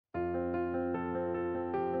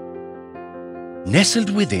Nestled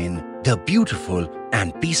within the beautiful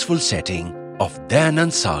and peaceful setting of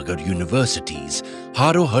Dayananda Sagar University's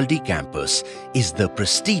Harohaldi campus is the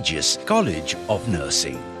prestigious College of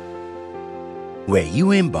Nursing, where you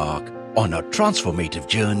embark on a transformative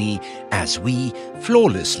journey as we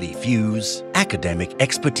flawlessly fuse academic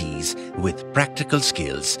expertise with practical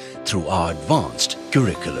skills through our advanced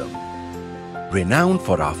curriculum. Renowned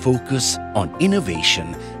for our focus on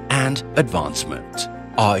innovation and advancement,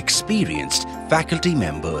 our experienced faculty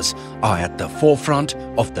members are at the forefront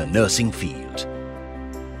of the nursing field,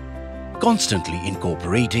 constantly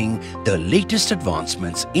incorporating the latest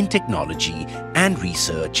advancements in technology and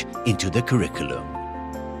research into the curriculum.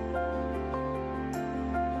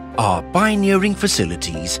 Our pioneering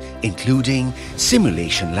facilities, including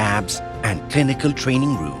simulation labs and clinical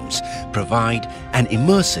training rooms, provide an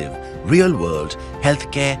immersive, real-world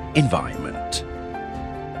healthcare environment.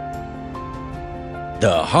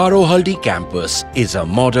 The Harohaldi campus is a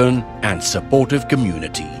modern and supportive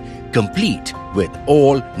community, complete with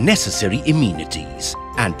all necessary amenities,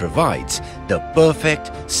 and provides the perfect,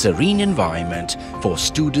 serene environment for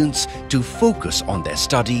students to focus on their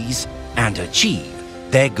studies and achieve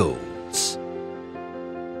their goals.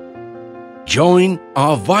 Join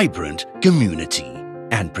our vibrant community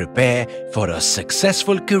and prepare for a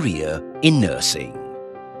successful career in nursing.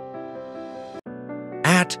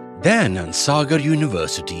 At Dayananda Sagar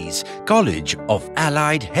University's College of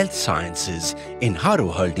Allied Health Sciences in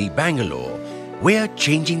Harohaldi, Bengaluru, we are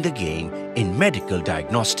changing the game in medical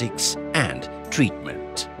diagnostics and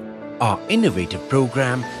treatment. Our innovative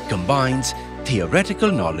program combines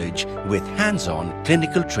theoretical knowledge with hands-on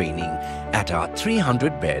clinical training at our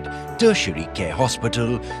 300-bed tertiary care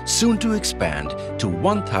hospital, soon to expand to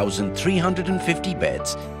 1,350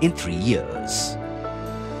 beds in 3 years.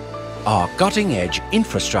 Our cutting-edge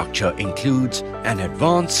infrastructure includes an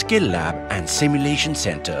advanced skill lab and simulation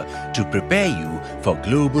center to prepare you for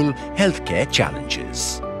global healthcare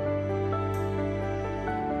challenges.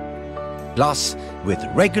 Plus, with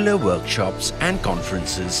regular workshops and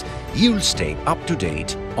conferences, you'll stay up to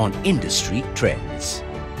date on industry trends.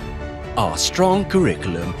 Our strong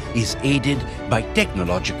curriculum is aided by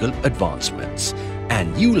technological advancements,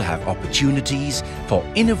 and you'll have opportunities for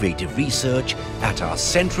innovative research at our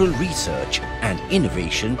Central Research and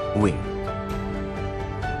Innovation Wing.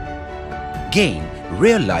 Gain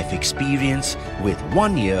real-life experience with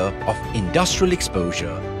 1 year of industrial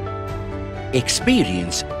exposure.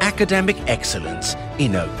 Experience academic excellence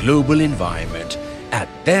in a global environment at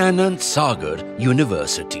Dayananda Sagar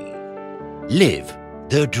University. Live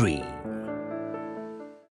the dream.